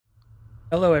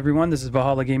Hello everyone, this is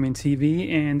Valhalla Gaming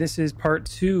TV, and this is part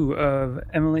 2 of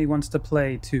Emily Wants to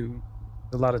Play 2.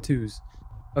 A lot of 2s.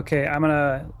 Okay, I'm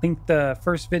gonna link the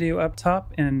first video up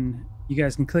top, and you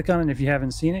guys can click on it if you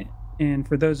haven't seen it. And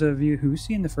for those of you who've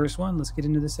seen the first one, let's get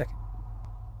into the second.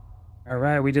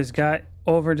 Alright, we just got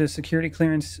over to security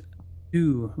clearance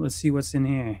 2. Let's see what's in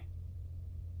here.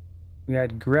 We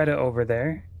had Greta over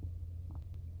there.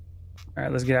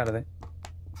 Alright, let's get out of it.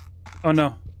 Oh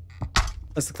no,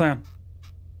 that's the clown.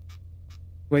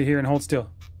 Wait here and hold still.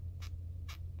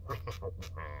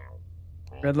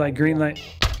 Red light, green light.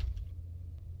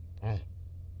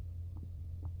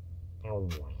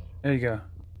 There you go.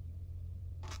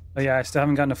 Oh yeah, I still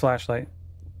haven't gotten a flashlight.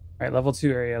 Alright, level 2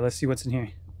 area. Let's see what's in here.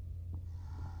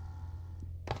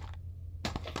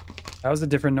 That was a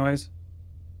different noise.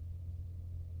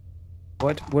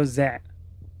 What was that?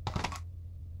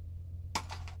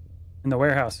 In the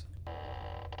warehouse.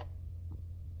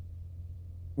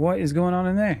 What is going on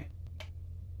in there?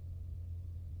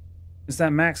 It's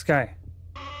that Max guy.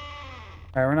 Alright,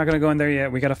 we're not gonna go in there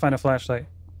yet. We gotta find a flashlight.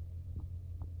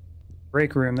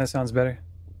 Break room, that sounds better.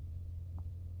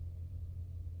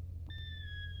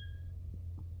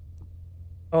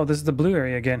 Oh, this is the blue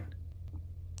area again.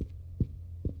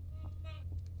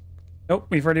 Nope,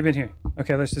 we've already been here.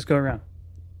 Okay, let's just go around.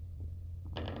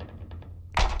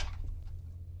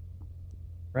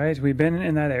 Right, we've been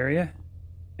in that area.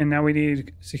 And now we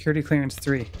need security clearance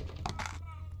 3.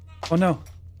 Oh no.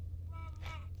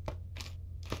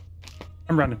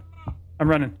 I'm running. I'm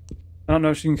running. I don't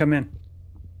know if she can come in.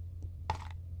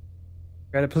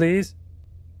 Greta, please.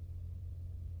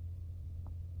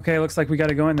 Okay, looks like we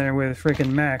gotta go in there with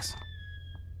freaking Max.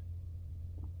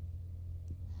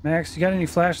 Max, you got any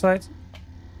flashlights?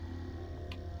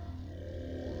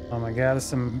 Oh my god, there's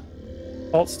some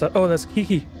alt stuff. Oh, that's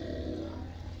Kiki.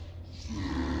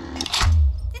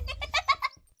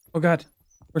 Oh god,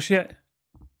 where's she at?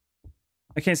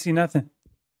 I can't see nothing.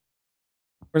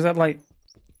 Where's that light?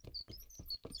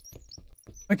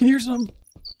 I can hear something.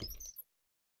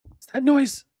 What's that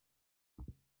noise?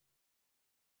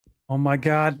 Oh my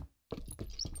god.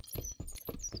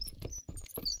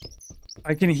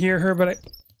 I can hear her, but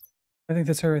I think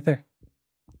that's her right there.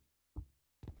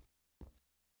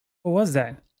 What was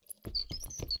that?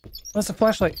 That's a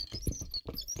flashlight.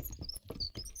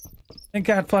 Thank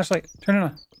god, flashlight. Turn it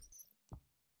on.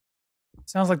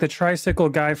 Sounds like the tricycle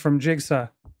guy from Jigsaw.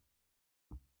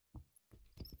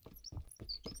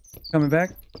 Coming back?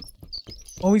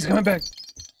 Oh, he's coming back.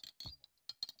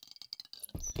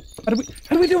 How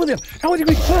do we deal with him? How do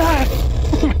we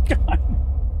oh my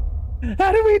god.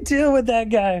 How do we deal with that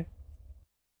guy?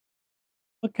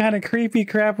 What kind of creepy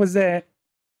crap was that?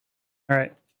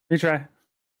 Alright, retry.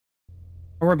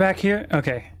 Oh, we're back here?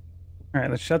 Okay. Alright,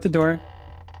 let's shut the door.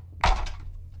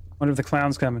 Wonder if the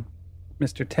clown's coming.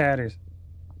 Mr. Tatters.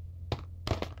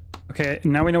 Okay,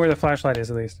 now we know where the flashlight is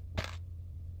at least.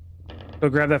 Go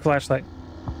grab that flashlight.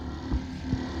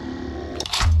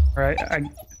 Alright,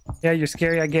 yeah, you're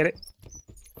scary, I get it.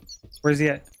 Where's he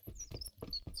at?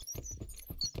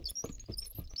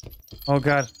 Oh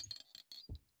god.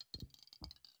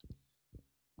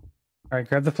 Alright,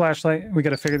 grab the flashlight. We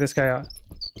gotta figure this guy out.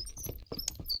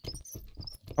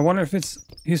 I wonder if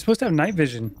he's supposed to have night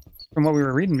vision from what we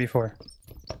were reading before.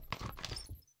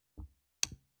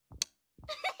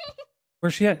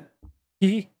 Where's she at?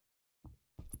 Kiki?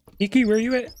 Kiki, where are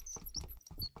you at?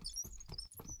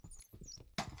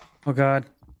 Oh god.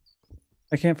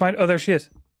 I can't find... Oh, there she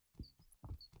is.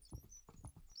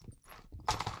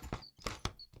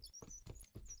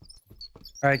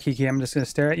 Alright, Kiki, I'm just gonna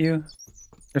stare at you.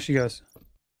 There she goes.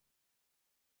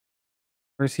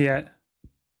 Where's he at?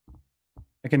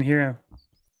 I can hear him.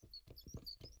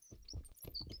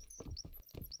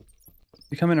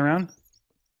 You coming around?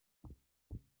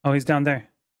 Oh, he's down there.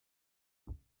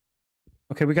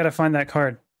 Okay, we gotta find that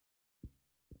card.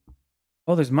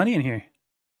 Oh, there's money in here.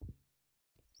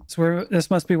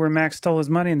 This must be where Max stole his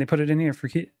money and they put it in here for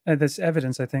this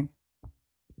evidence, I think.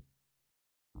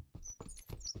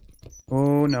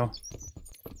 Oh no.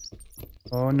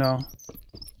 Oh no.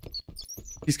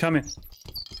 He's coming.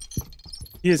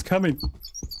 He is coming.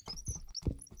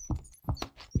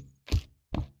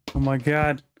 Oh my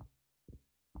god.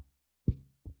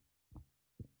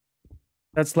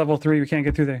 That's level 3. We can't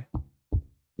get through there.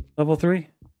 Level 3?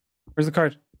 Where's the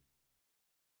card?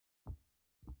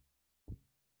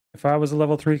 If I was a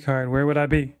level 3 card, where would I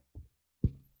be?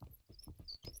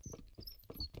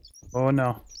 Oh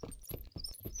no.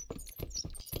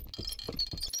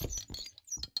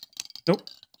 Nope.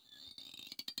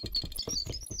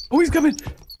 Oh, he's coming!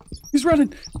 He's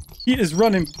running! He is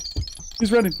running!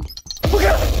 He's running! Oh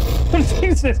god!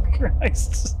 Jesus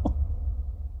Christ.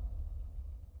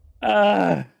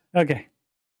 Okay.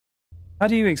 How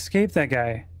do you escape that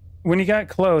guy? When he got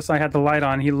close, I had the light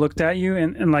on. He looked at you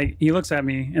and like, he looks at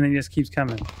me and then he just keeps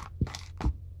coming.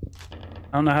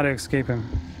 I don't know how to escape him.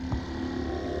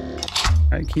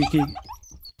 All right, Kiki.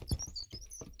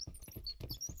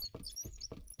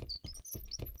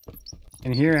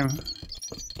 Can hear him.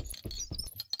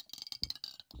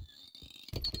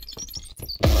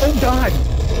 Oh God!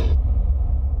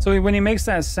 So when he makes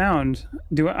that sound,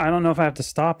 I don't know if I have to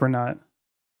stop or not.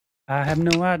 I have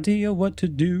no idea what to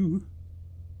do.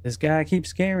 This guy keeps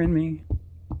scaring me.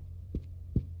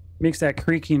 Makes that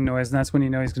creaking noise, and that's when you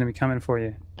know he's going to be coming for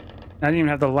you. I didn't even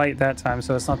have the light that time,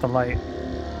 so it's not the light.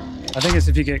 I think it's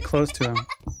if you get close to him.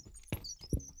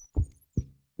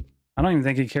 I don't even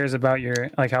think he cares about your,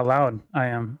 like, how loud I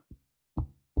am. I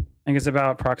think it's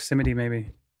about proximity,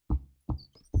 maybe.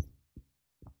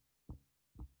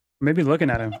 Maybe looking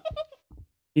at him.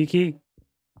 Kiki,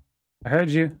 I heard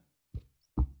you.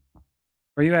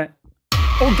 Where you at?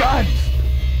 Oh God!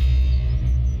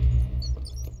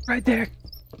 Right there.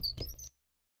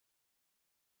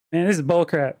 Man, this is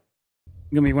bullcrap.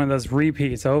 Gonna be one of those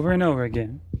repeats over and over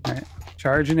again. All right,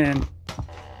 charging in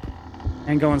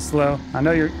and going slow. I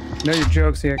know your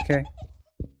jokes here. Okay.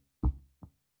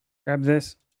 Grab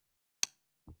this.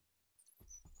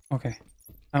 Okay.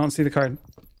 I don't see the card.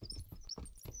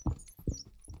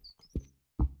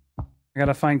 I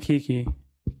gotta find Kiki.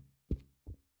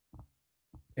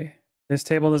 Okay. This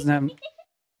table doesn't have...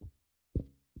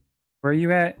 Where are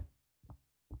you at?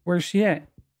 Where's she at?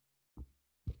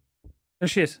 There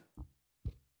she is.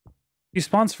 She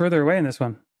spawns further away in this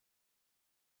one.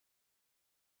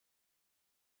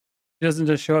 She doesn't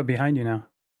just show up behind you now.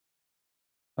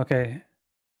 Okay.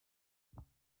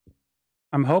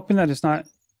 I'm hoping that it's not...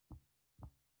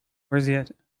 Where's he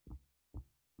at?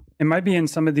 It might be in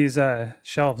some of these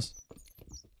shelves.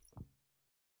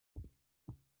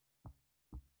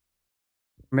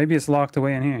 Maybe it's locked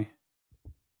away in here.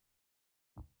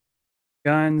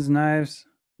 Guns, knives,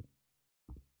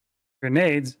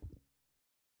 grenades.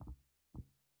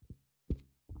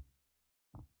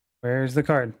 Where's the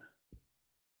card?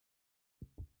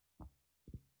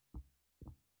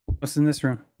 What's in this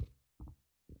room?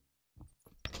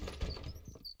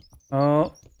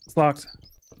 Oh, it's locked.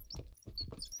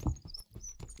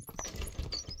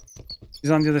 He's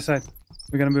on the other side.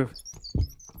 We gotta move.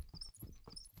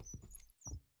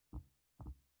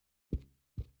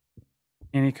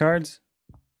 Any cards?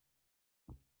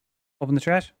 Open the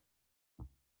trash.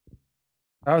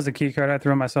 That was the key card. I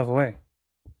threw myself away.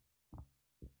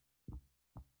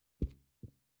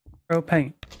 Throw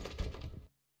paint.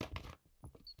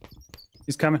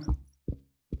 He's coming.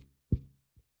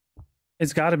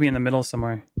 It's got to be in the middle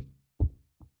somewhere.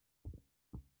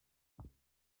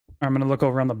 I'm going to look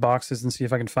over on the boxes and see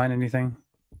if I can find anything.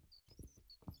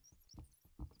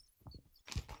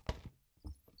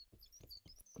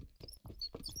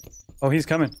 Oh, he's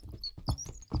coming.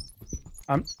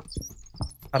 I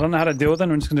don't know how to deal with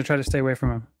him. I'm just going to try to stay away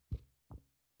from him.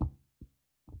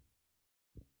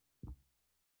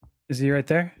 Is he right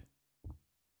there?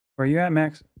 Where are you at,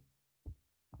 Max?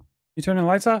 You turning the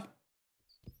lights off?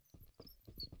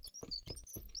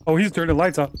 Oh, he's turning the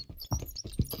lights off.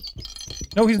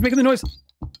 No, he's making the noise.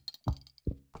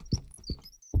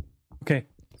 Okay.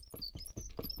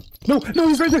 No,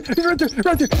 he's right there. He's right there.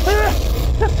 Right there.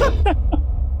 Ah!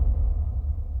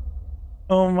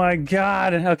 Oh my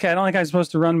God. Okay, I don't think I'm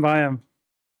supposed to run by him.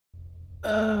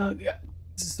 Oh, God.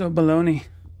 This is so baloney.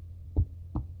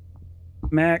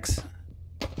 Max,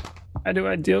 how do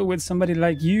I deal with somebody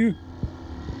like you?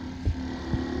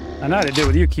 I know how to deal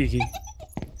with you, Kiki.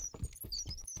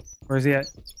 Where's he at?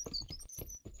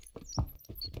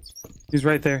 He's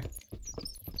right there.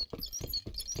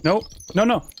 Nope.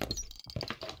 No.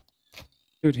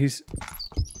 Dude, he's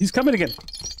coming again.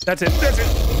 That's it. That's it.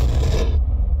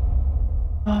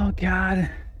 Oh, God.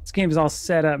 This game is all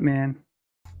set up, man.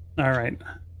 All right.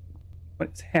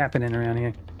 What's happening around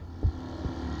here?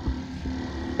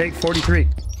 Take 43.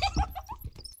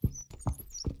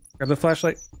 Grab the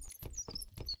flashlight.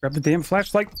 Grab the damn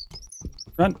flashlight.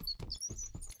 Run.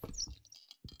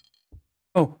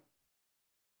 Oh.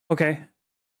 Okay.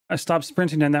 I stopped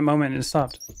sprinting in that moment and it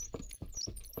stopped.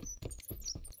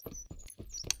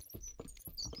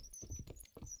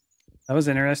 That was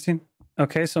interesting.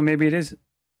 Okay, so maybe it is...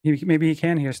 Maybe he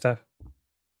can hear stuff.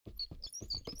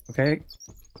 Okay.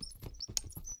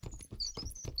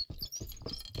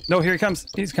 No, here he comes.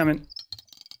 He's coming.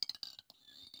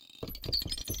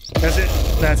 That's it.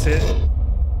 That's it.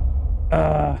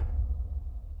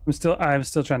 I'm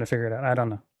still trying to figure it out. I don't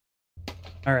know.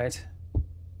 All right.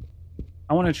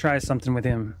 I want to try something with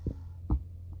him.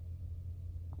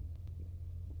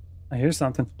 I hear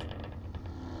something.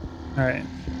 All right.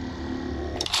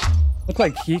 Looked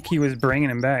like Kiki was bringing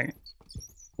him back.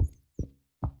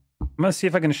 I'm gonna see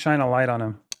if I can shine a light on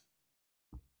him.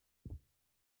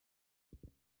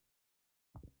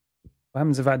 What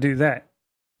happens if I do that?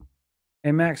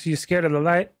 Hey Max, are you scared of the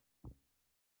light?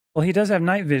 Well, he does have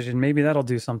night vision. Maybe that'll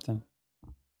do something.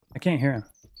 I can't hear him.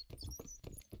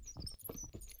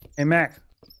 Hey Mac.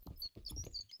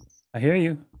 I hear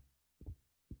you.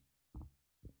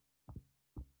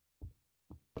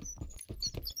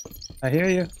 I hear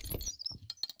you.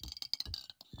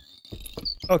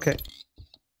 Okay.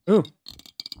 Ooh.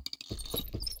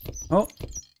 Oh,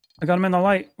 I got him in the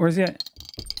light. Where's he at?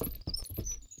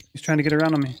 He's trying to get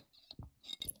around on me.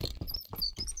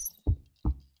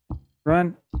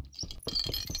 Run.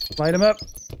 Light him up.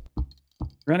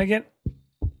 Run again.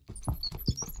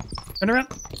 Turn around.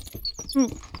 Ooh.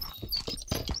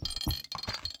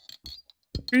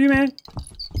 Screw you, man.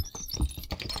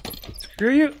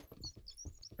 Screw you.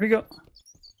 Where'd he go?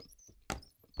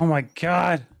 Oh my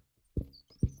god.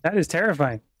 That is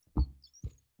terrifying.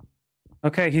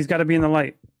 Okay, he's got to be in the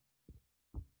light.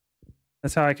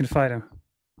 That's how I can fight him.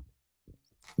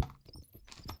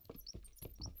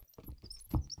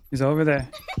 He's over there.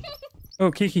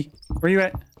 Oh, Kiki. Where you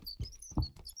at?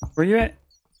 Where you at?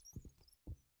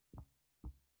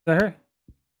 Is that her?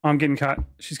 Oh, I'm getting caught.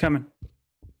 She's coming.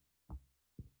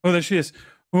 Oh, there she is.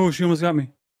 Oh, she almost got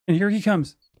me. And here he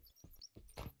comes.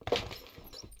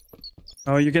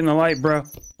 Oh, you're getting the light, bro.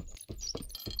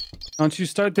 Don't you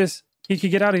start this. Kiki,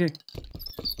 get out of here.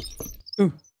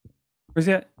 Ooh. Where's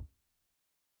he at?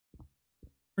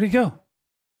 Where'd he go?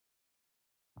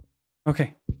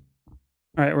 Okay.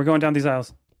 Alright, we're going down these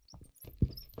aisles.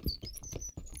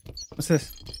 What's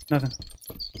this? Nothing.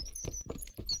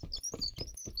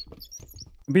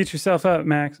 Beat yourself up,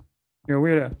 Max. You're a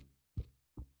weirdo.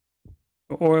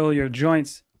 Oil your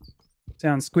joints.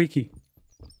 Sounds squeaky.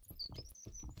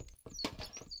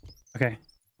 Okay.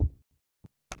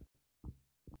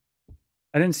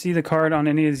 I didn't see the card on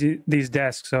any of these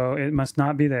desks, so it must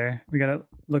not be there. We gotta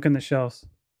look in the shelves.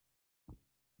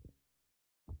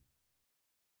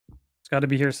 It's gotta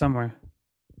be here somewhere.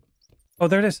 Oh,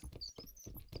 there it is.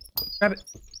 Grab it.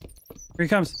 Here he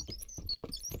comes.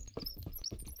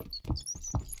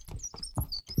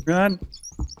 Run.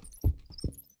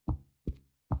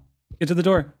 Get to the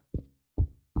door.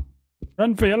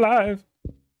 Run for your life.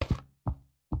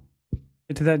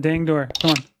 Get to that dang door.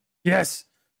 Come on. Yes.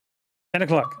 10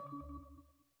 o'clock.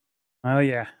 Oh,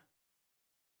 yeah.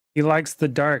 He likes the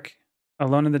dark.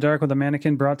 Alone in the dark with a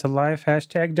mannequin brought to life.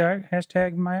 Hashtag dark.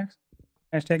 Hashtag Max.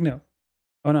 Hashtag no.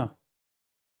 Oh, no.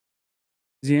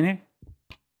 Is he in here?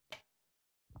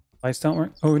 Lights don't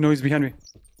work. Oh, no, he's behind me.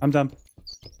 I'm dumb.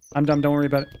 I'm dumb. Don't worry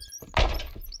about it.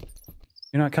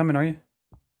 You're not coming, are you?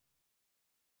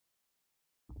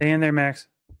 Stay in there, Max.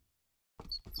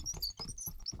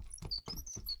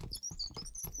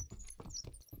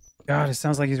 God, it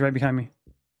sounds like he's right behind me.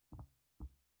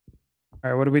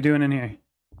 Alright, what are we doing in here?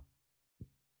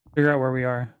 Figure out where we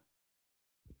are.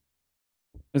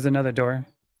 There's another door.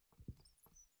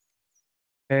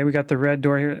 Okay, we got the red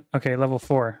door here. Okay, level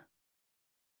 4.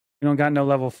 We don't got no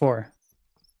level 4.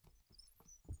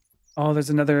 Oh, there's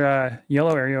another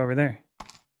yellow area over there.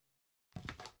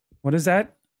 What is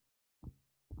that?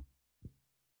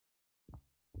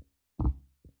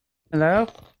 Hello?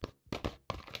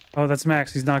 Oh, that's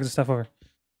Max. He's knocking stuff over.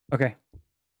 Okay.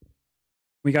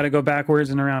 We got to go backwards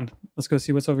and around. Let's go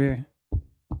see what's over here.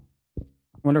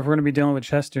 Wonder if we're going to be dealing with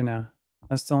Chester now.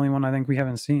 That's the only one I think we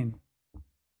haven't seen.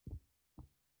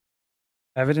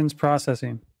 Evidence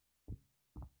processing.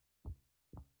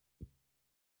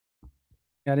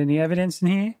 Got any evidence in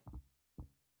here?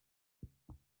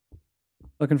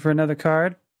 Looking for another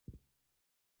card?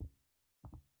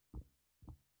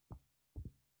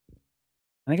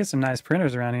 I think it's some nice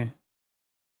printers around here.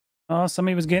 Oh,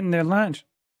 somebody was getting their lunch.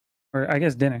 Or I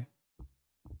guess dinner.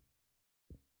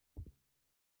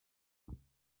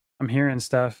 I'm hearing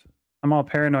stuff. I'm all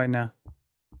paranoid now.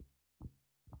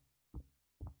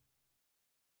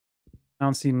 I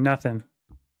don't see nothing.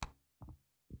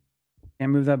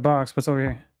 Can't move that box. What's over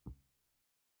here?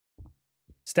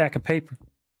 Stack of paper.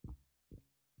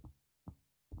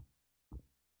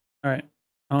 Alright.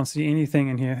 I don't see anything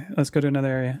in here. Let's go to another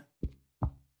area.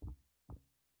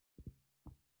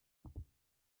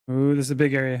 Ooh, this is a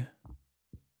big area.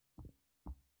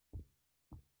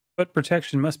 Foot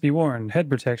protection must be worn. Head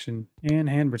protection and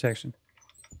hand protection.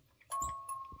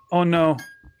 Oh no.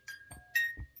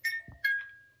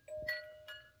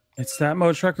 It's that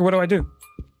Mo trucker. What do I do?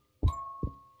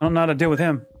 I don't know how to deal with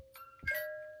him.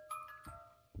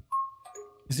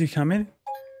 Is he coming?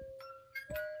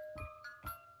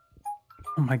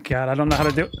 Oh my god, I don't know how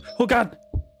to do it. Oh god!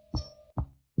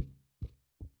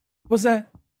 What's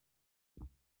that?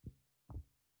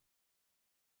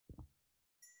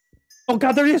 Oh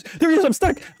god, there he is! There he is! I'm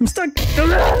stuck! I'm stuck!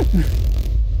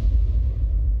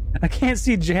 I can't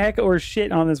see jack or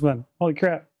shit on this one. Holy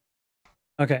crap.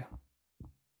 Okay.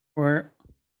 Where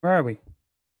are we?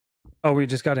 Oh, we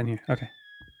just got in here. Okay.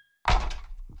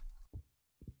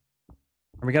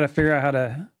 We gotta figure out how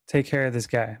to take care of this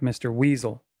guy, Mr.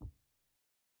 Weasl.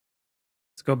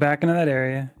 Let's go back into that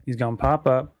area. He's gonna pop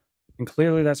up. And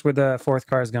clearly that's where the fourth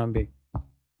car is gonna be.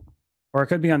 Or it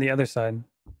could be on the other side.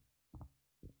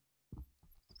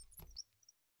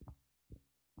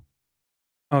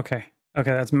 Okay.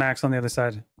 Okay, that's Max on the other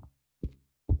side.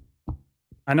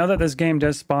 I know that this game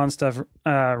does spawn stuff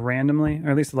randomly,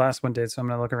 or at least the last one did, so I'm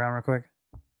gonna look around real quick.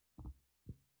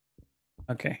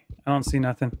 Okay, I don't see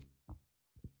nothing.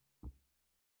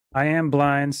 I am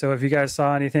blind, so if you guys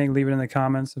saw anything, leave it in the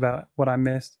comments about what I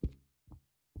missed.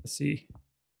 Let's see.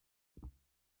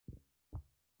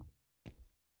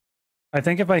 I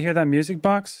think if I hear that music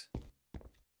box,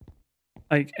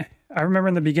 like, I remember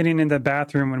in the beginning in the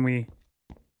bathroom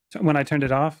when I turned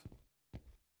it off.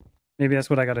 Maybe that's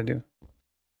what I gotta do.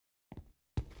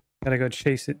 Gotta go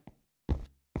chase it.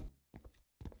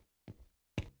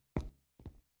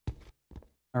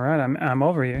 All right, I'm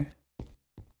over here.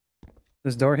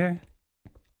 This door here.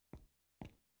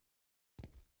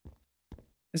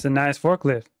 It's a nice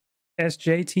forklift.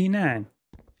 SJT9.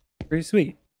 Pretty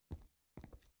sweet.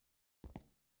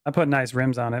 I put nice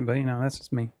rims on it, but you know, that's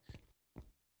just me.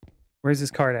 Where's this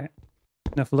cart at?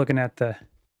 Enough looking at the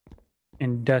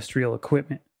industrial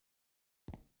equipment.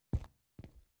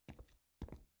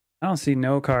 I don't see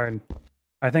no card.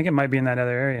 I think it might be in that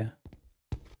other area.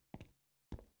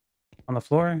 On the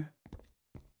floor.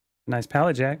 Nice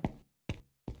pallet jack.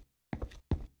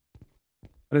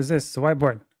 What is this? It's a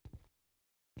whiteboard.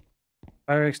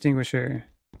 Fire extinguisher.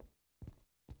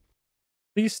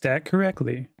 Please stack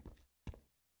correctly.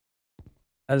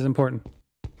 That is important.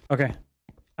 Okay.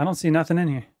 I don't see nothing in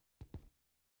here.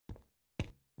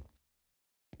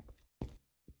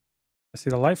 I see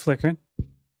the light flickering.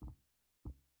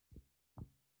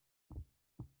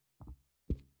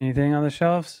 Anything on the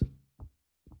shelves?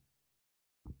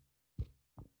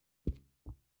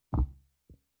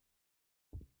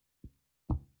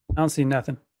 I don't see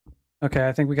nothing. Okay,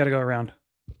 I think we gotta go around.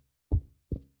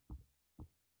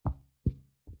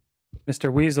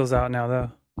 Mr. Weasel's out now,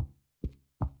 though.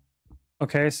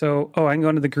 Okay, so... Oh, I can go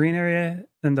into the green area,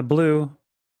 then the blue,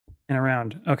 and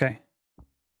around. Okay.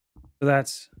 So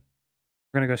that's...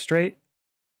 We're gonna go straight.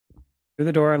 Through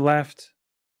the door, left.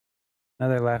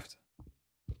 Another left.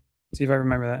 See if I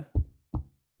remember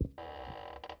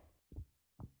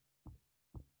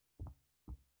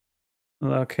that.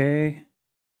 Okay.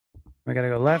 We gotta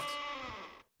go left.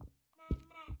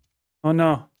 Oh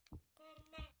no.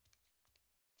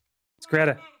 It's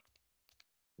Greta.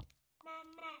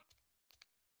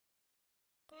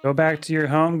 Go back to your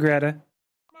home, Greta.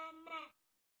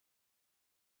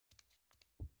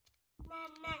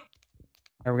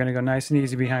 Alright, we're gonna go nice and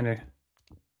easy behind her.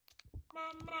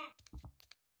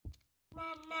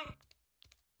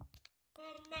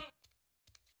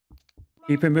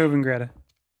 Keep it moving, Greta.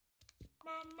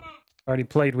 Already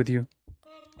played with you.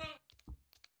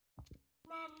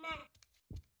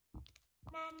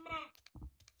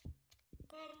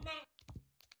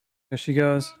 There she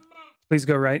goes. Please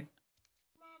go right.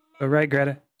 Go right,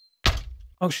 Greta.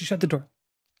 Oh, she shut the door.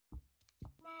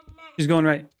 She's going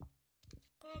right.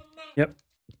 Yep.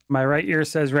 My right ear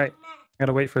says right. I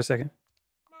gotta wait for a second.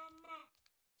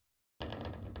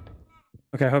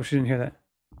 Okay, I hope she didn't hear that.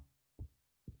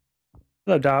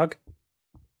 Hello, dog.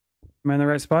 Am I in the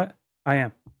right spot? I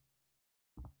am.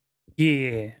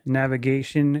 Yeah,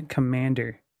 navigation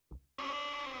commander. All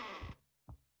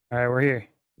right, we're here.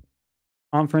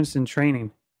 Conference and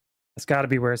training. That's got to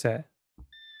be where it's at.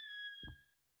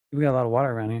 We got a lot of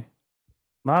water around here.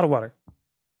 A lot of water.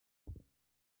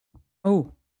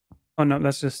 Oh. Oh no,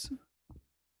 that's just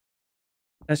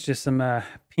some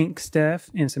pink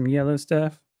stuff and some yellow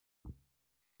stuff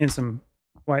and some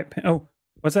white. Oh,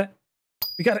 what's that?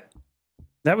 We got it.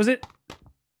 That was it.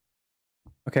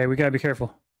 Okay, we gotta be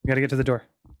careful. We gotta get to the door.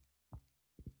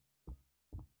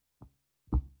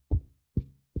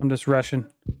 I'm just rushing.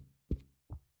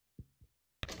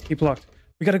 Keep locked.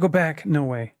 We gotta go back. No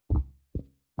way.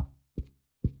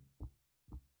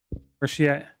 Where's she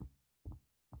at?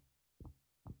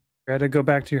 Gotta go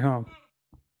back to your home.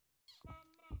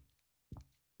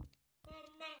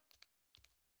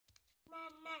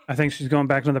 I think she's going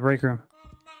back into the break room.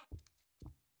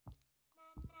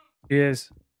 She is.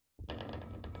 I'm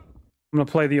gonna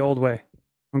play the old way.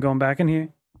 I'm going back in here.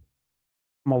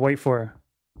 I'm gonna wait for her.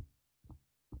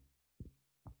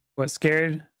 What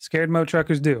scared mo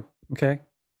truckers do, okay?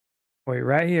 Wait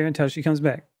right here until she comes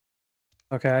back.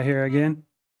 Okay, I hear her again.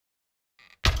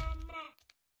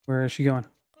 Where is she going?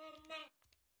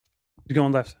 She's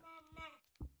going left.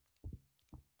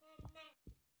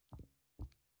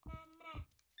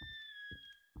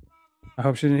 I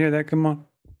hope she didn't hear that. Come on.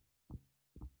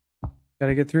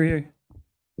 Gotta get through here.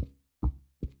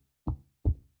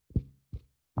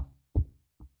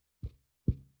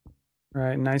 All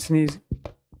right, nice and easy.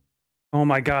 Oh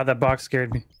my god, that box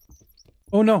scared me.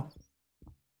 Oh no.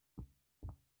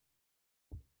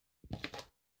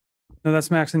 No,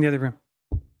 that's Max in the other room.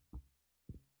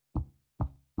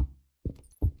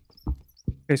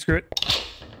 Okay, screw it.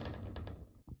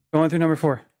 Going through number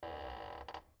 4.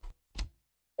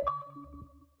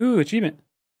 Ooh, achievement.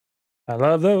 I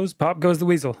love those. Pop goes the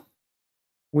Weasel.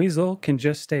 Weasel can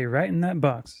just stay right in that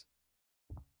box.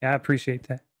 Yeah, I appreciate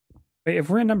that. Wait, if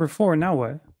we're in number 4, now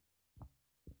what?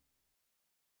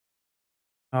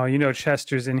 Oh, you know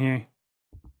Chester's in here.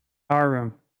 Our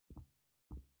room.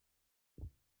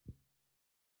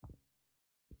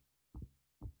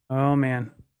 Oh,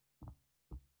 man.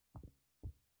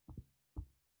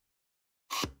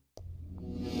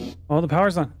 Oh, the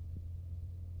power's on.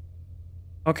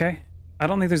 Okay. I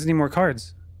don't think there's any more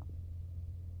cards.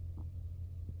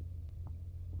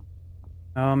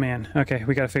 Oh, man. Okay,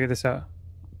 we gotta figure this out.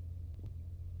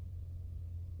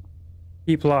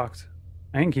 Keep locked.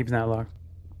 I ain't keeping that locked.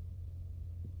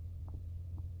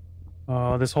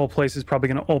 Oh, this whole place is probably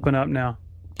gonna open up now.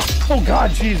 Oh,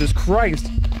 God, Jesus Christ.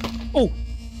 Oh.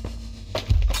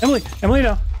 Emily, Emily,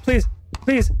 no. Please,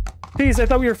 please, please. I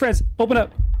thought we were friends. Open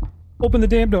up. Open the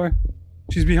damn door.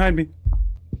 She's behind me.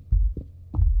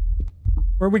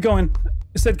 Where are we going?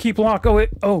 It said keep lock.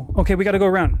 Oh, okay, we gotta go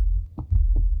around.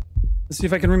 Let's see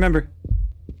if I can remember.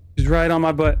 She's right on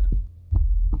my butt.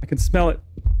 I can smell it.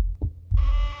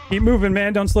 Keep moving,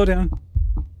 man. Don't slow down.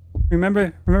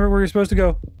 Remember where you're supposed to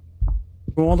go.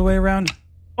 Go all the way around.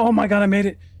 Oh my god, I made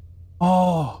it.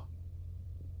 Oh.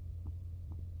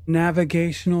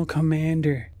 Navigational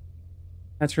commander.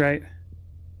 That's right.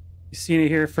 You seen it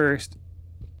here first.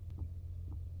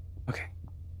 Okay.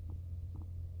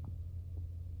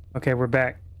 Okay, we're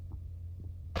back.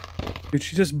 Dude,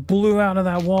 she just blew out of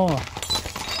that wall.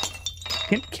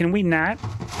 Can we not?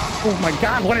 Oh my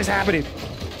god, what is happening?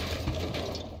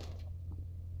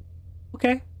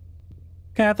 Okay.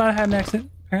 Okay, I thought I had an exit.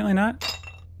 Apparently not.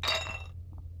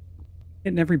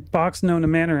 Hitting every box known to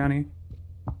man around here.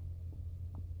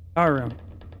 Power room.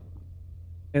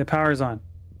 Okay, the power's on.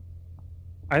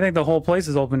 I think the whole place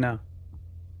is open now.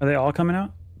 Are they all coming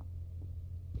out?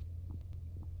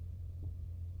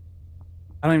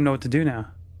 I don't even know what to do now.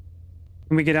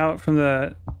 Can we get out from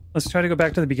the... Let's try to go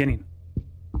back to the beginning.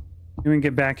 Then we can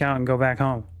get back out and go back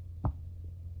home.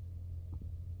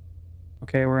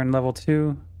 Okay, we're in level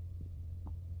 2.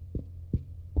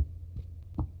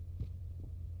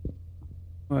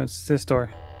 What's this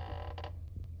door?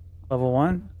 Level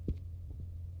 1?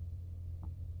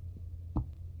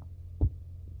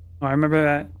 Oh, I remember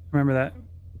that. Remember that.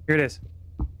 Here it is.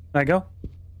 Can I go?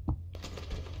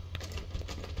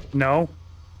 No.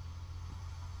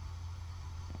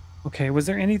 Okay, was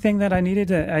there anything that I needed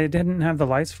to... I didn't have the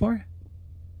lights for?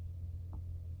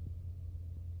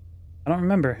 I don't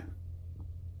remember.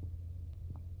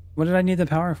 What did I need the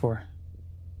power for?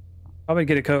 Probably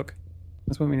get a Coke.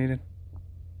 That's what we needed.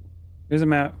 Here's a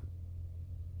map.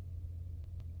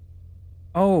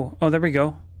 Oh, there we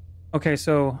go. Okay,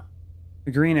 so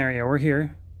the green area, we're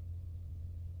here.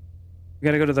 We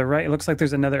gotta go to the right. It looks like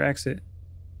there's another exit.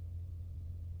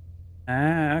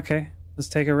 Ah, okay. Let's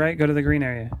take a right, go to the green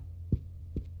area.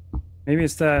 Maybe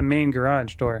it's the main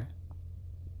garage door.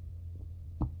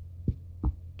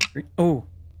 Oh,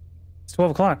 it's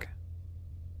 12 o'clock.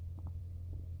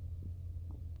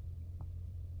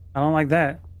 I don't like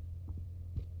that.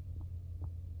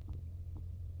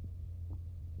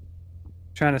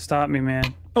 Trying to stop me,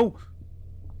 man. Oh!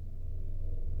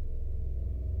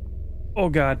 Oh,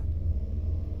 God.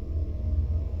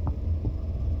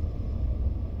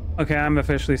 Okay, I'm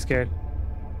officially scared.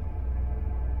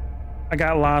 I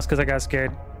got lost because I got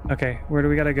scared. Okay, where do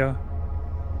we gotta go?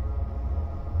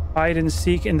 Hide and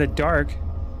seek in the dark.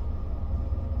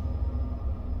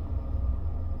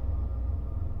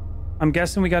 I'm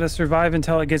guessing we gotta survive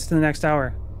until it gets to the next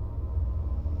hour.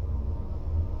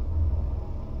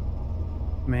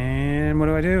 Man, what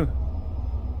do I do?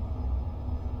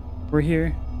 We're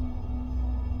here.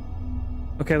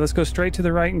 Okay, let's go straight to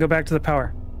the right and go back to the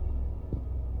power.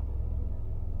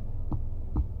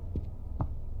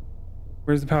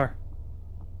 Where's the power?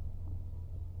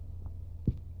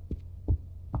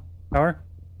 Power?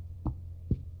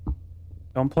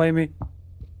 Don't play me.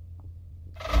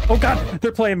 Oh god,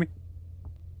 they're playing me.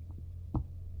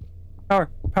 Power,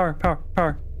 power, power,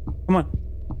 power. Come on.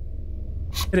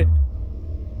 Hit it.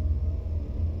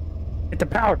 Hit the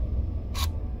power.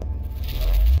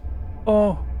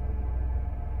 Oh.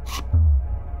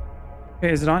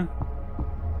 Okay, is it on?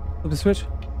 Flip the switch.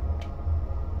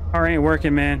 Power ain't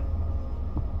working, man.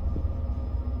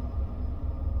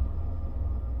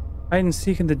 Hide and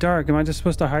seek in the dark. Am I just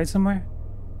supposed to hide somewhere?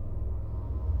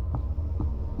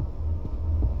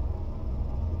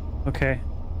 Okay.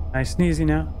 Nice and easy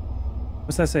now.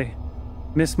 What's that say?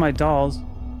 Miss my dolls.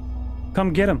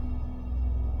 Come get them.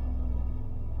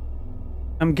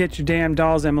 Come get your damn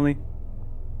dolls, Emily.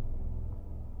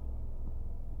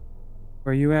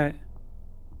 Where are you at?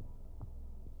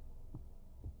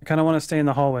 I kind of want to stay in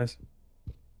the hallways.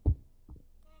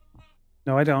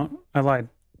 No, I don't. I lied.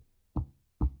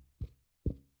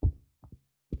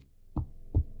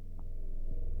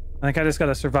 I think I just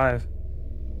gotta survive.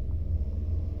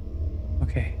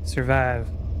 Okay, survive.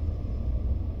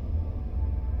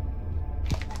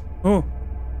 Oh,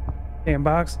 damn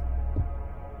box.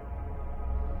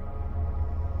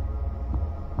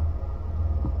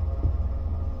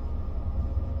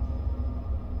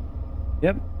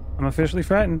 Yep, I'm officially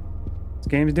frightened. This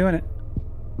game's doing it.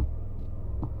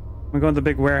 I'm going to the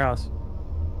big warehouse.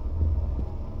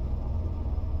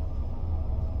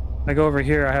 If I go over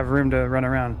here, I have room to run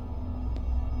around.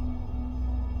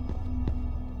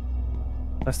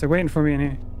 Unless they're waiting for me in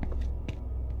here.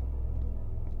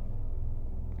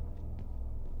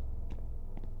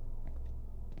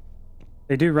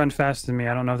 They do run faster than me.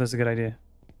 I don't know if that's a good idea.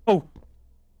 Oh!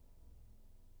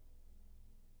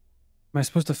 Am I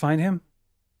supposed to find him?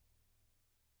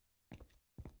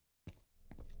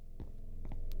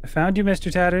 I found you,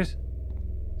 Mr. Tatters.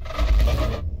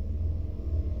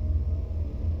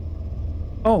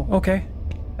 Oh, okay.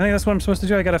 I think that's what I'm supposed to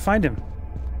do. I gotta find him.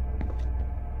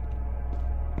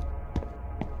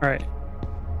 Alright.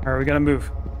 Alright, we gotta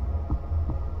move.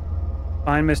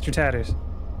 Find Mr. Tatters.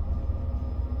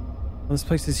 Well, this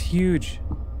place is huge.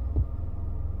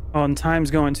 Oh, and time's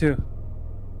going too.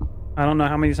 I don't know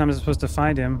how many times I'm supposed to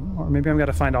find him. Or maybe I've got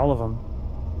to find all of them.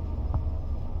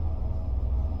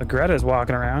 But Greta's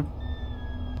walking around.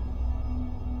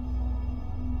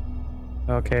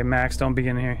 Okay, Max, don't be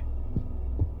in here.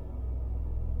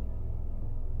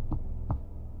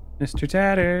 Mr.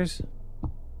 Tatters.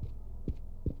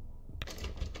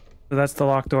 So that's the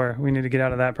locked door. We need to get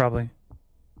out of that probably.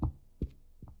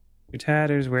 Mr.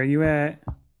 Tatters, where you at?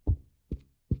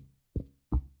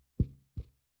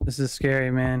 This is scary,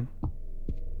 man.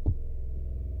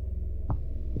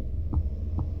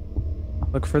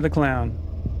 Look for the clown.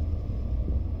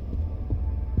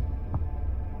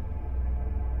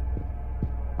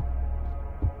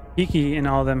 Kiki and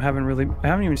all of them haven't really... I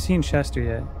haven't even seen Chester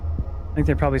yet. I think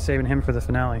they're probably saving him for the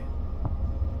finale.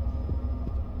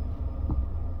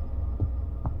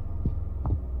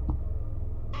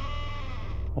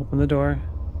 Open the door.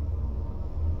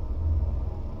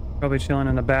 Probably chilling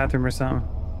in the bathroom or something.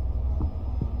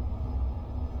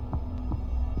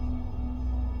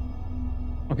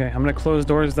 Okay, I'm gonna close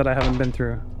doors that I haven't been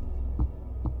through.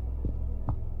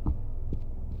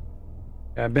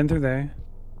 Yeah, I've been through there.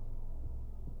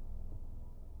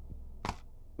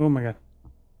 Oh my god.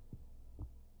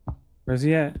 Where's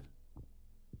he at?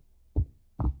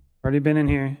 Already been in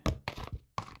here.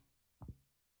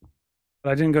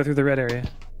 But I didn't go through the red area.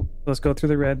 Let's go through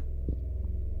the red.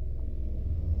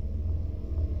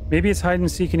 Maybe it's hide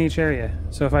and seek in each area.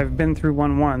 So if I've been through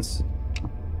one once...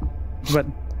 But...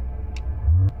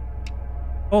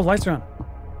 Oh, lights are on.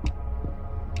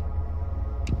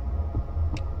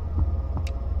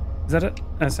 Is that it?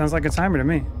 That sounds like a timer to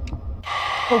me.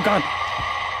 Oh god!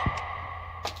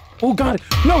 Oh god!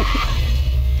 No!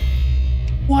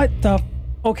 What the...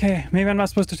 Okay, maybe I'm not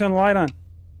supposed to turn the light on.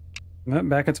 I'm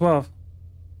back at 12.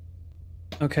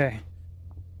 Okay.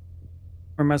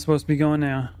 Where am I supposed to be going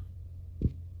now?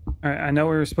 Alright, I know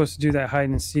we were supposed to do that hide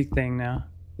and seek thing now.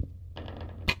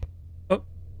 Oh,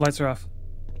 lights are off.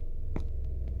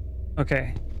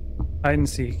 Okay. Hide and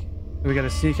seek. So we gotta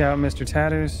seek out Mr.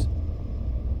 Tatters.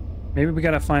 Maybe we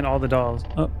gotta find all the dolls.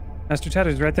 Oh, Mr.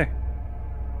 Tatters right there.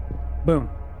 Boom.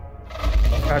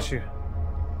 Got you.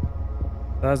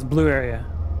 That's the blue area.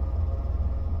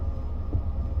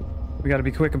 We gotta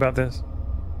be quick about this.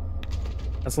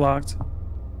 That's locked.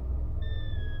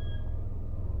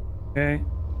 Okay.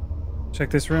 Check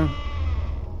this room.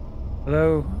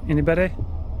 Hello? Anybody?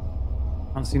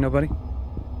 I don't see nobody.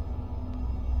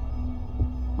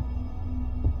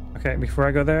 Okay, before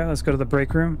I go there, let's go to the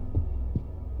break room.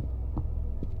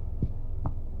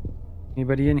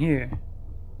 Anybody in here?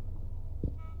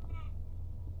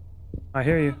 I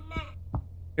hear you.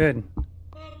 Good.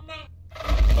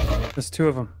 There's two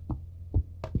of them.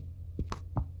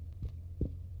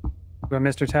 Got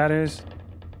Mr. Tatters.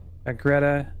 Got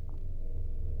Greta.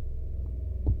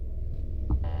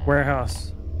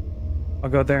 Warehouse. I'll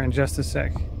go there in just a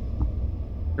sec.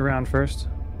 Around first.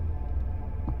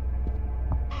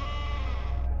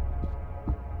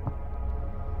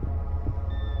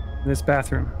 This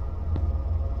bathroom.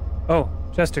 Oh,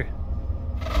 Chester.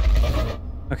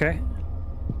 Okay.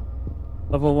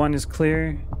 Level 1 is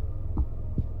clear.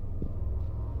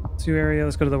 2 area,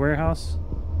 let's go to the warehouse.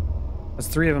 That's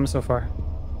 3 of them so far.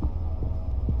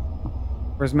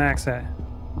 Where's Max at?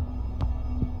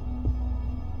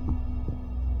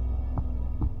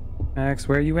 Max,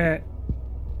 where are you at?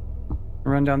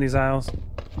 Run down these aisles.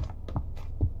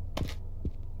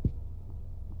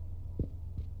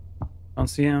 Don't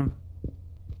see him.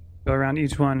 Go around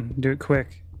each one. Do it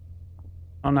quick.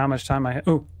 I don't know how much time I have.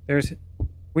 Oh, there's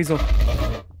Weasl.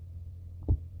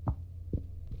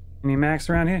 Any Max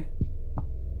around here?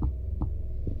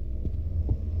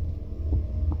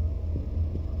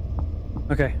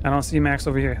 Okay, I don't see Max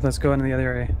over here. Let's go into the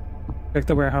other area. Check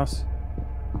the warehouse.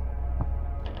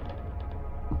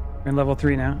 We're in level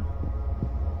 3 now.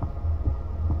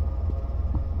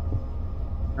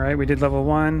 Alright, we did level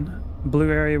 1.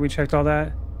 Blue area, we checked all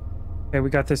that. Okay, we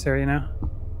got this area now.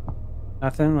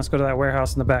 Nothing. Let's go to that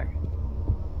warehouse in the back.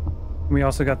 We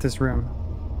also got this room.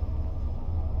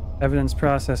 Evidence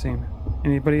processing.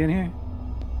 Anybody in here?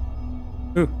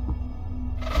 Ooh.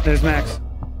 There's Max.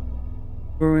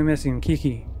 Who are we missing?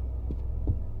 Kiki.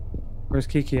 Where's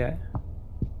Kiki at?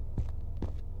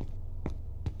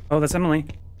 Oh, that's Emily.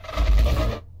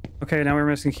 Okay, now we're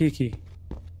missing Kiki.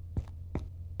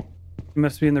 He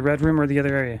must be in the red room or the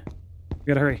other area. We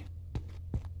gotta hurry.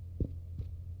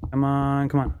 Come on,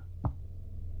 come on.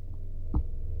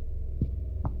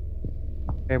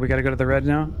 Okay, we gotta go to the red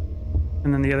now.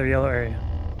 And then the other yellow area.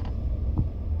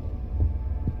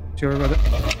 Sure, brother.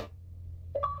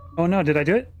 Oh no, did I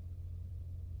do it?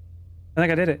 I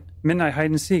think I did it. Midnight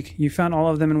hide and seek. You found all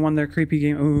of them and won their creepy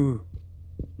game. Ooh.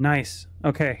 Nice.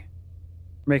 Okay.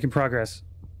 We're making progress.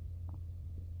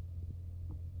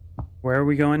 Where are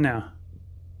we going now?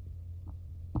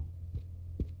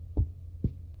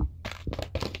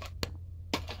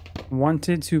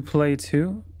 Wanted to play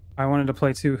 2? I wanted to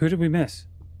play 2. Who did we miss?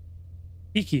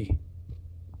 Kiki.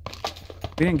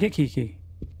 We didn't get Kiki.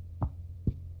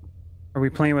 Are we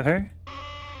playing with her?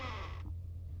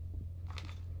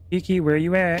 Kiki, where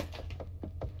you at?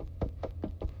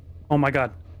 Oh my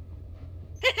god.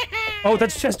 Oh,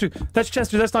 that's Chester. That's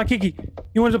Chester. That's not Kiki.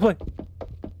 You wanted to play.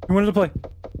 You wanted to play.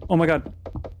 Oh my god.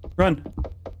 Run.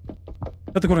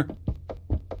 At the corner.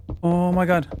 Oh my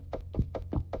god.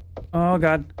 Oh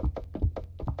god.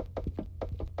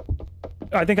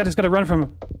 I think I just gotta run from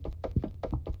him.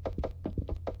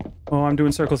 Oh, I'm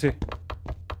doing circles here.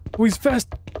 Oh, he's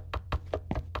fast.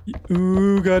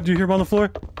 Ooh, god, do you hear him on the floor?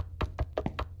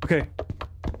 Okay.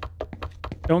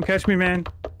 Don't catch me, man.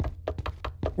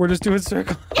 We're just doing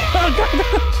circles. Oh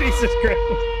god, Jesus Christ.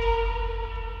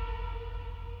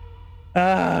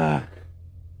 Ah.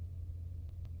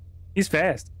 He's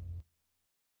fast.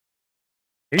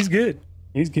 He's good.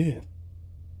 He's good.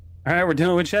 Alright, we're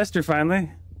dealing with Chester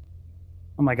finally.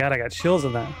 Oh my god, I got chills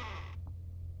on that.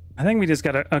 I think we just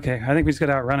gotta... Okay, I think we just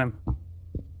gotta outrun him.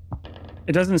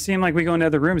 It doesn't seem like we go into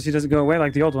other rooms. He doesn't go away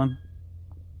like the old one.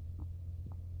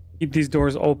 Keep these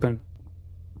doors open.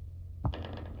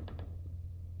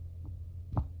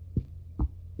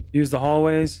 Use the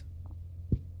hallways.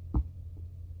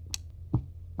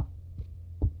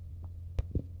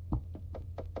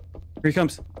 Here he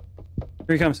comes.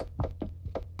 Here he comes.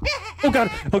 Oh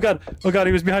god! Oh god! Oh god!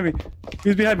 He was behind me. He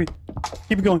was behind me.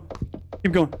 Keep it going.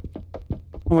 Keep going.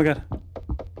 Oh my god.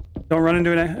 Don't run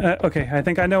into it. Okay, I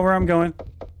think I know where I'm going.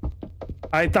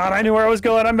 I thought I knew where I was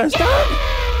going. I messed up.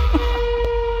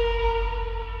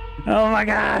 Oh my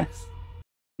god.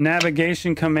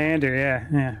 Navigation commander.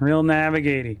 Yeah. Real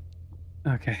navigating.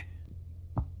 Okay.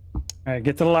 Alright,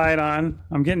 get the light on.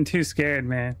 I'm getting too scared,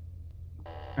 man.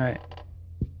 Alright.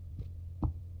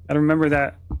 Gotta remember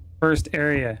that first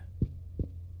area.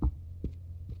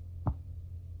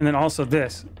 And then also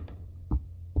this.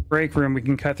 Break room, we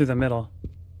can cut through the middle.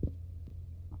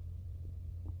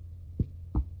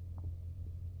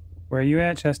 Where are you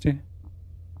at, Chester?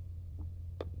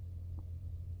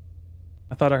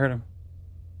 I thought I heard him.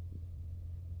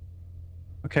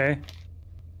 Okay.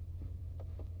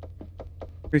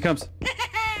 Here he comes.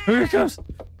 Here he comes.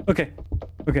 Okay.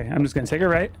 Okay, I'm just gonna take it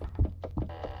right.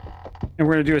 And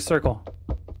we're gonna do a circle.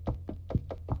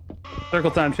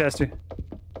 Circle time, Chester.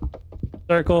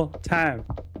 Circle time.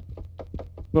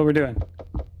 What we're doing.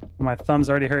 My thumb's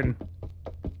already hurting.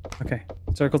 Okay.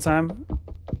 Circle time.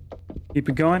 Keep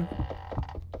it going.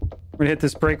 We're gonna hit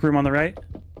this break room on the right.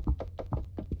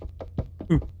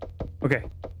 Ooh. Okay.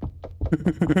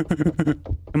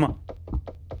 Come on.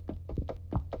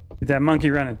 Get that monkey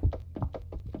running.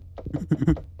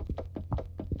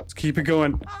 Let's keep it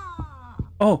going.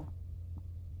 Oh.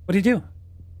 What'd he do?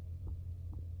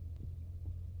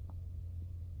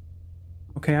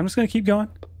 Okay, I'm just gonna keep going.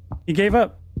 He gave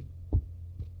up.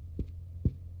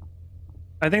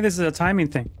 I think this is a timing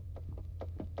thing.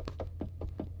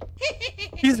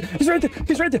 He's right there.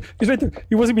 He's right there. He's right there.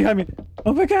 He wasn't behind me.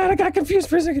 Oh my god, I got confused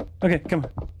for a second. Okay, come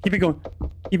on. Keep it going.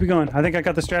 Keep it going. I think I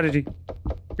got the strategy.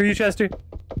 Screw you, Chester.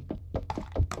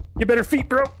 Get better feet,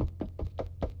 bro.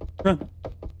 Run.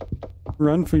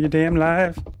 Run for your damn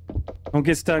life. Don't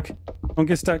get stuck. Don't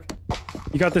get stuck.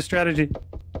 You got the strategy.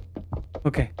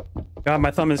 Okay. God, my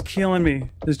thumb is killing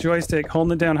me. This joystick,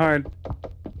 holding it down hard.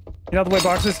 Get out of the way,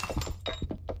 boxes.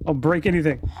 I'll break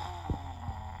anything.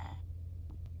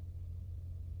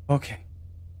 Okay.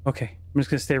 Okay. I'm just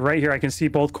gonna stay right here. I can see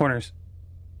both corners.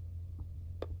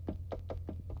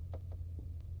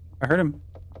 I heard him.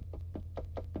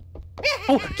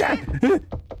 Oh, God!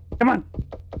 Come on.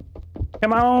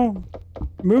 Come on.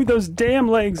 Move those damn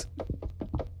legs.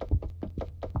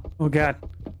 Oh, God.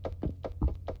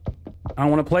 I don't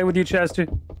want to play with you, Chester.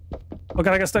 Oh,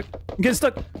 God, I got stuck. I'm getting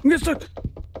stuck. I'm getting stuck.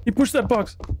 He pushed that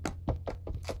box.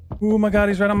 Oh, my God,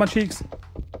 he's right on my cheeks.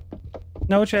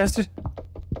 No, Chester.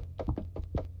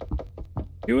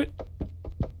 Do it.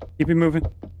 Keep it moving.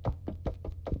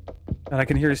 God, I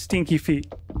can hear his stinky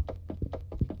feet.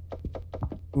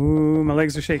 Ooh, my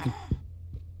legs are shaking.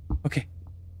 Okay.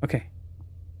 Okay.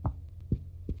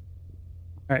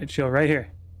 Alright, chill right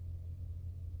here.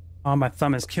 Oh, my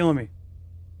thumb is killing me.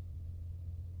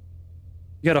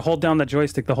 You gotta hold down the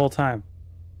joystick the whole time.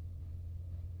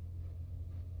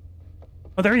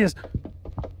 Oh, there he is.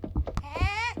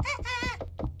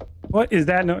 What is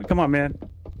that? No, come on, man.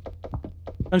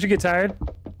 Don't you get tired?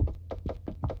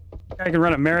 I can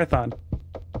run a marathon.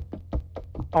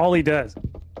 All he does.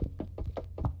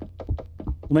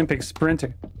 Olympic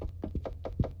sprinter.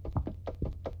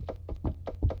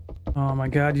 Oh my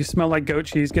god, you smell like goat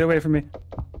cheese. Get away from me.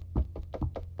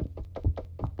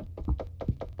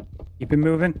 Keep it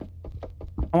moving.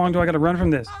 How long do I gotta run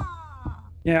from this?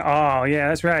 Yeah, oh yeah,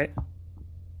 that's right.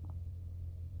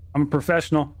 I'm a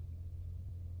professional.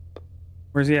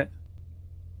 Where's he at?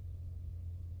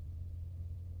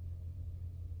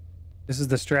 This is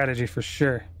the strategy for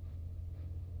sure.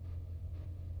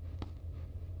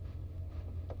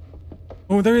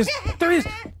 Oh, there he is! There he is!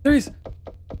 There he is!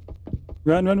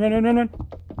 Run, run, run, run, run, run!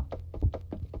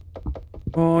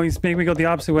 Oh, he's making me go the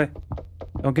opposite way.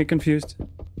 Don't get confused.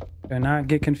 Do not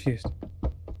get confused.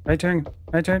 Right turn,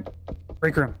 right turn.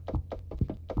 Break room.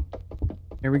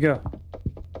 Here we go.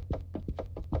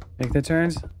 Take the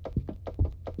turns.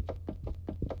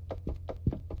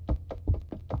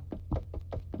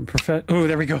 Oh,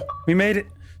 there we go. We made it.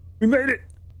 We made it.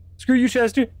 Screw you,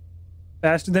 Chester.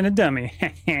 Faster than a dummy.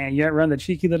 You outrun the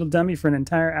cheeky little dummy for an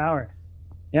entire hour.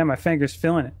 Yeah, my finger's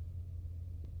feeling it.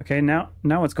 Okay, now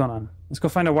what's going on? Let's go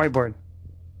find a whiteboard.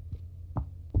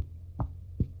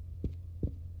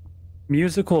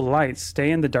 Musical lights stay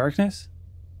in the darkness?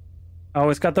 Oh,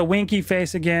 it's got the winky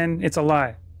face again. It's a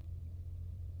lie.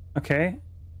 Okay.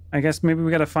 I guess maybe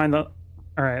we gotta find the...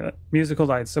 Alright, musical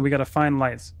lights. So we gotta find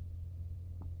lights.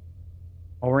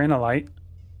 Oh, we're in a light.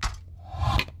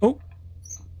 Oh.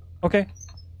 Okay.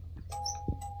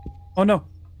 Oh no.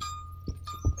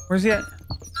 Where's he at?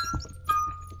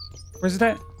 Where's it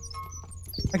at?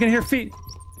 I can hear feet.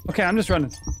 Okay, I'm just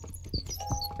running.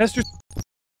 Esther.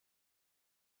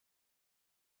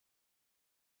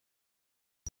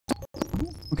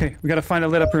 Okay, we gotta find a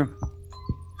lit up room.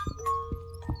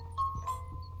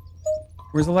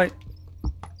 Where's the light?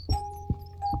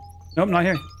 Nope, not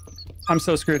here. I'm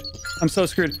so screwed. I'm so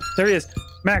screwed. There he is.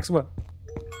 Maxwell.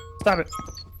 Stop it.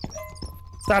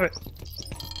 Stop it.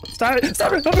 Stop it.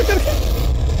 Stop it.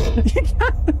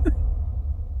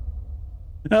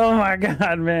 Oh my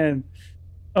god, man.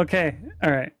 Okay.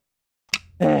 All right.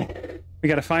 We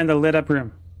gotta find the lit up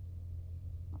room.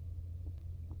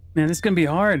 Man, this is gonna be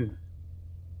hard.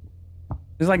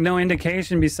 There's like no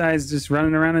indication besides just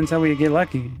running around until we get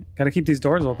lucky. Gotta keep these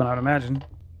doors open, I would imagine. All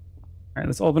right,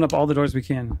 let's open up all the doors we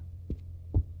can.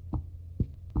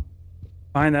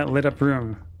 Find that lit up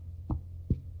room.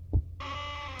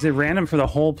 Is it random for the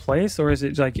whole place, or is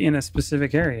it like in a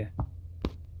specific area?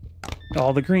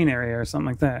 All the green area or something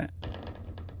like that.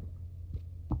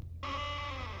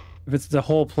 If it's the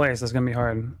whole place, that's gonna be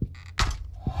hard.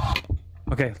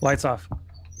 Okay, lights off.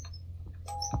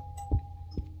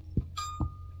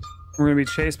 We're gonna be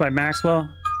chased by Maxwell.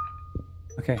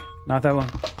 Okay, not that one.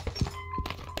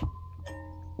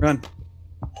 Run.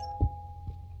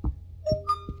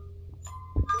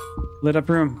 Lit up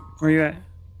room. Where are you at?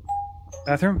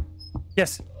 Bathroom?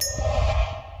 Yes.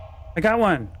 I got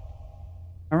one.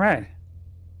 All right.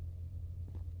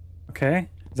 Okay,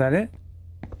 is that it?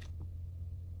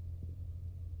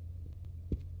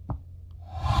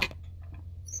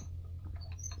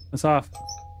 It's off.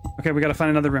 Okay, we gotta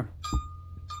find another room.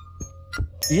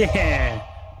 Yeah!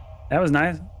 That was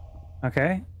nice.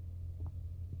 Okay.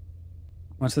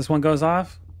 Once this one goes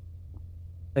off,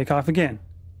 take off again.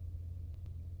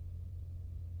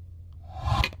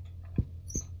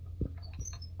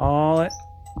 All it.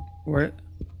 Where?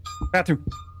 Bathroom.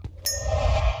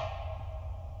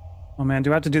 Oh man,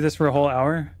 do I have to do this for a whole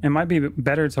hour? It might be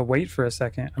better to wait for a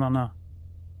second. I don't know.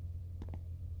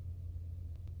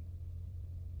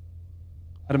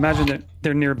 I'd imagine that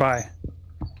they're nearby.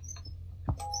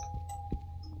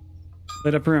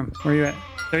 Lit up room. Where are you at?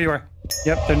 There you are.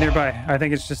 Yep, they're nearby. I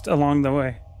think it's just along the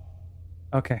way.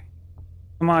 Okay.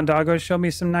 Come on, doggo. Show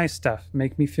me some nice stuff.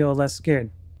 Make me feel less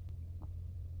scared.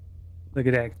 Look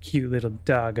at that cute little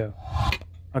doggo.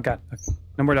 Oh god. Okay.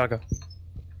 No more doggo.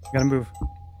 Gotta move.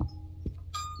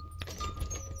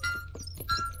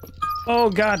 Oh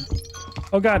god.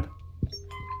 Oh god.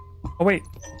 Oh wait.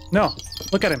 No.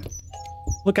 Look at him.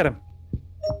 Look at him.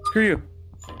 Screw you.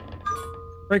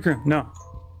 Break room. No.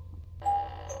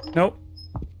 Nope.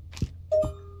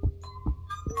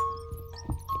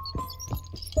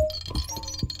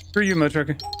 Screw you, Mo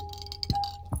Trucker.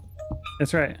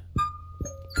 That's right.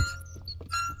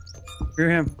 Screw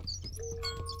him.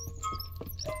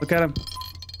 Look at him.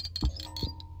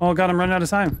 Oh god, I'm running out of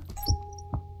time.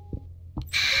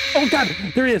 Oh god,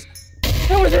 there he is.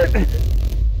 That was it.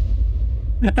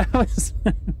 That was.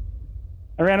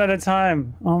 I ran out of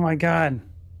time. Oh my god.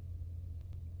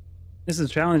 This is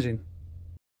challenging.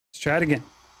 Let's try it again.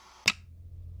 At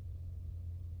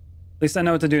least I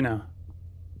know what to do now.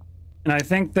 And I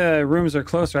think the rooms are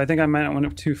closer. I think I might not went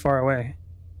up too far away.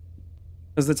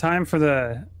 Because the time for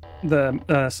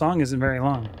the song isn't very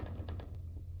long.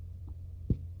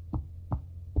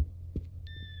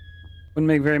 Wouldn't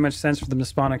make very much sense for them to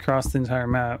spawn across the entire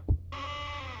map.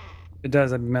 If it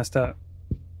does, I'd be messed up.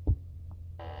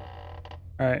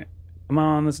 Alright. Come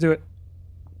on, let's do it.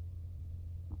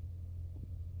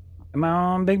 Come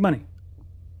on, big money.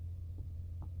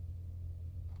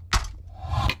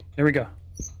 There we go.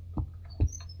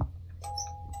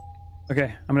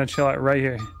 Okay, I'm gonna chill out right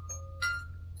here. I'm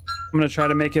gonna try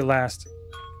to make it last.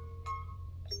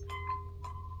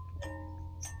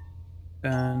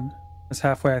 And that's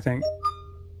halfway, I think.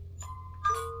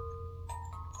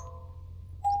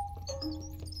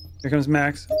 Here comes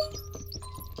Max.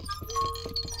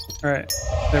 Alright,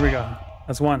 there we go.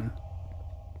 That's one.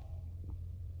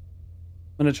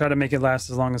 I'm gonna try to make it last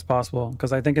as long as possible,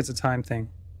 because I think it's a time thing.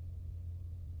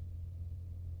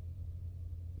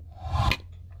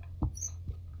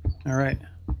 Alright.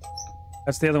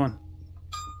 That's the other one.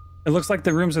 It looks like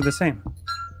the rooms are the same.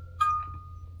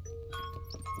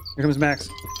 Here comes Max.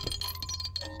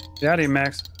 Get out of here,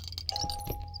 Max.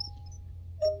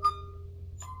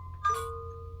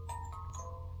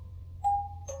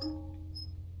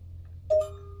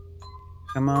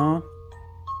 Come on.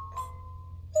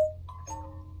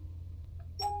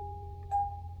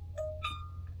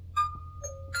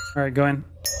 Alright, go in.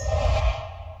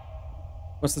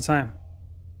 What's the time?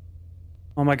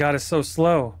 Oh my god, it's so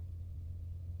slow.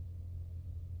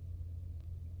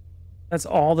 That's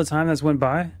all the time that's went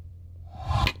by?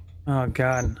 Oh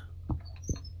god.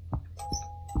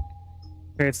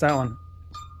 Okay, it's that one.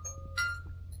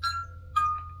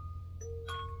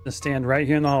 Just stand right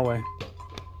here in the hallway.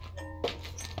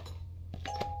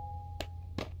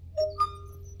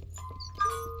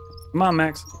 Come on,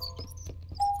 Max.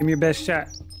 Give me your best shot.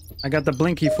 I got the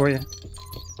blinky for you.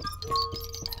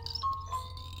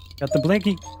 Got the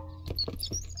blinky.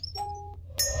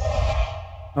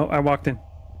 Oh, I walked in.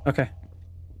 Okay.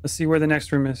 Let's see where the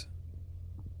next room is.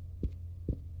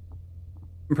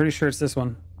 I'm pretty sure it's this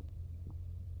one.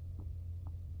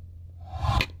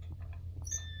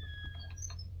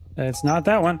 It's not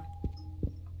that one.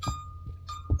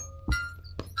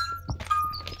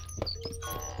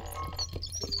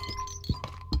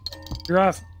 You're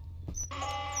off.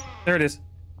 There it is.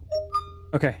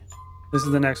 Okay. This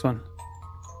is the next one.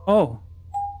 Oh.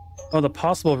 Oh, the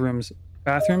possible rooms.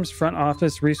 Bathrooms, front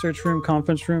office, research room,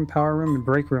 conference room, power room, and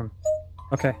break room.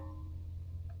 Okay.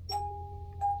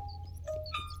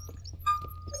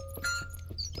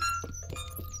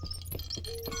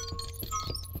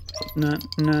 No.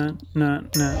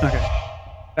 Okay.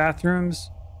 Bathrooms,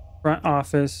 front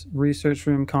office, research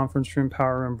room, conference room,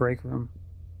 power room, break room.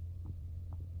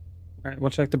 Alright, we'll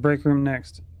check the break room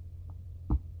next.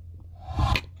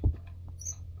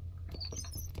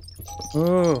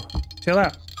 Oh, chill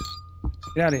out.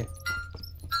 Get out of here.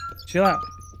 Chill out.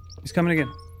 He's coming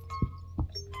again.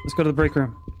 Let's go to the break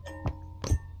room.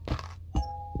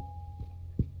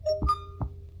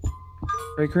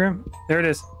 Break room? There it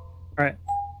is. Alright.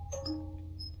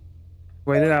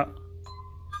 Wait it out.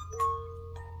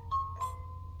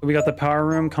 We got the power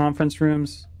room, conference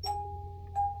rooms,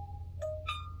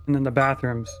 and then the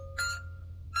bathrooms.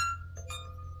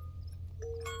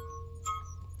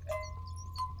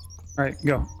 Alright,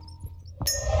 go.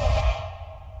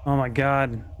 Oh my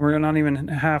god, we're not even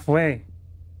halfway.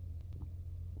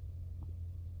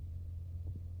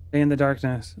 Stay in the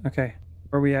darkness. Okay,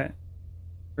 where are we at?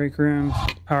 Break rooms,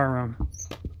 power room.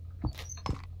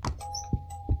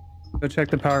 Go check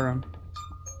the power room.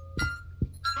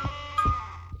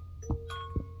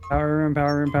 Power room,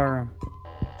 power room, power room.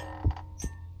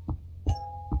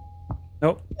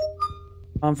 Nope.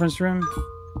 Conference room.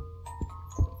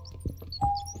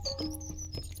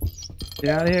 Get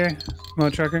out of here, Mo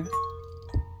Trucker.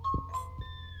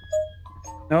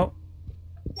 Nope.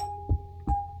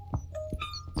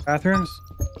 Bathrooms.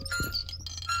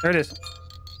 There it is.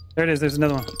 There it is. There's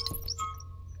another one.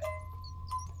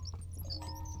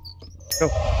 Go.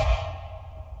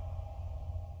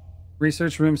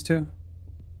 Research rooms too.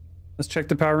 Let's check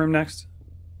the power room next.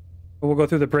 But we'll go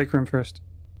through the break room first.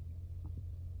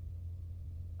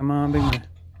 Come on, big man.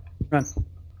 Run.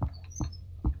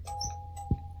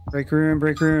 Break room,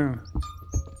 break room.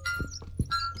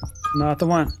 Not the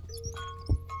one.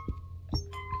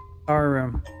 Power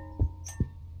room.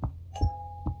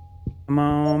 Come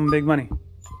on, big money.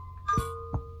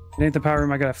 It ain't the power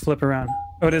room, I gotta flip around.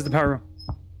 Oh, it is the power room.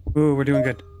 Ooh, we're doing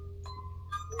good.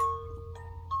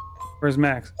 Where's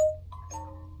Max?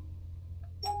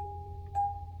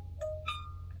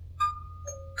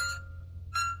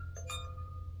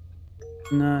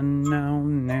 No.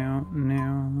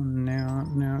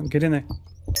 Get in there.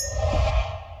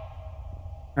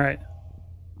 Alright.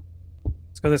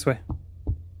 Let's go this way.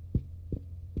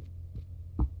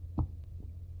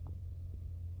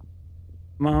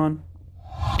 Come on.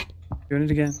 Doing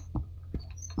it again.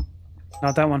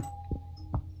 Not that one.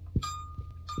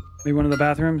 Maybe one of the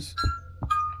bathrooms.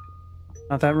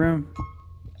 Not that room.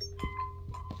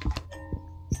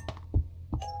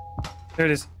 There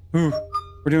it is. Ooh,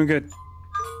 we're doing good.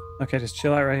 Okay, just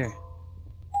chill out right here.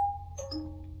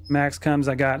 Max comes,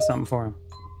 I got something for him.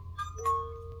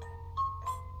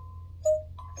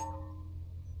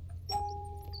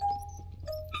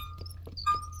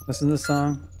 Listen to the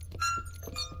song.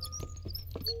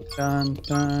 Dun,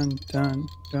 dun, dun,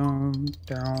 dun,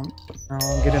 dun,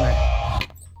 dun. Get in there.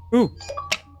 Ooh,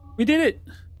 we did it.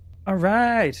 All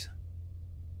right.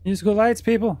 Musical lights,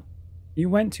 people. You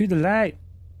went to the light.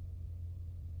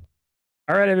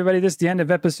 All right, everybody, this is the end of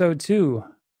episode 2.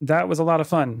 That was a lot of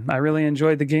fun. I really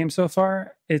enjoyed the game so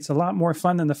far. It's a lot more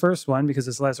fun than the first one because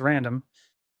it's less random,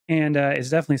 and it's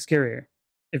definitely scarier.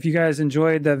 If you guys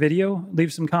enjoyed the video,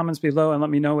 leave some comments below and let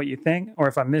me know what you think, or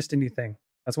if I missed anything.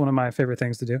 That's one of my favorite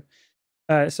things to do.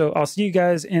 So I'll see you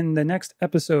guys in the next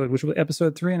episode, which will be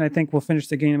episode 3, and I think we'll finish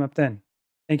the game up then.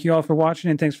 Thank you all for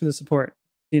watching, and thanks for the support.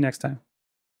 See you next time.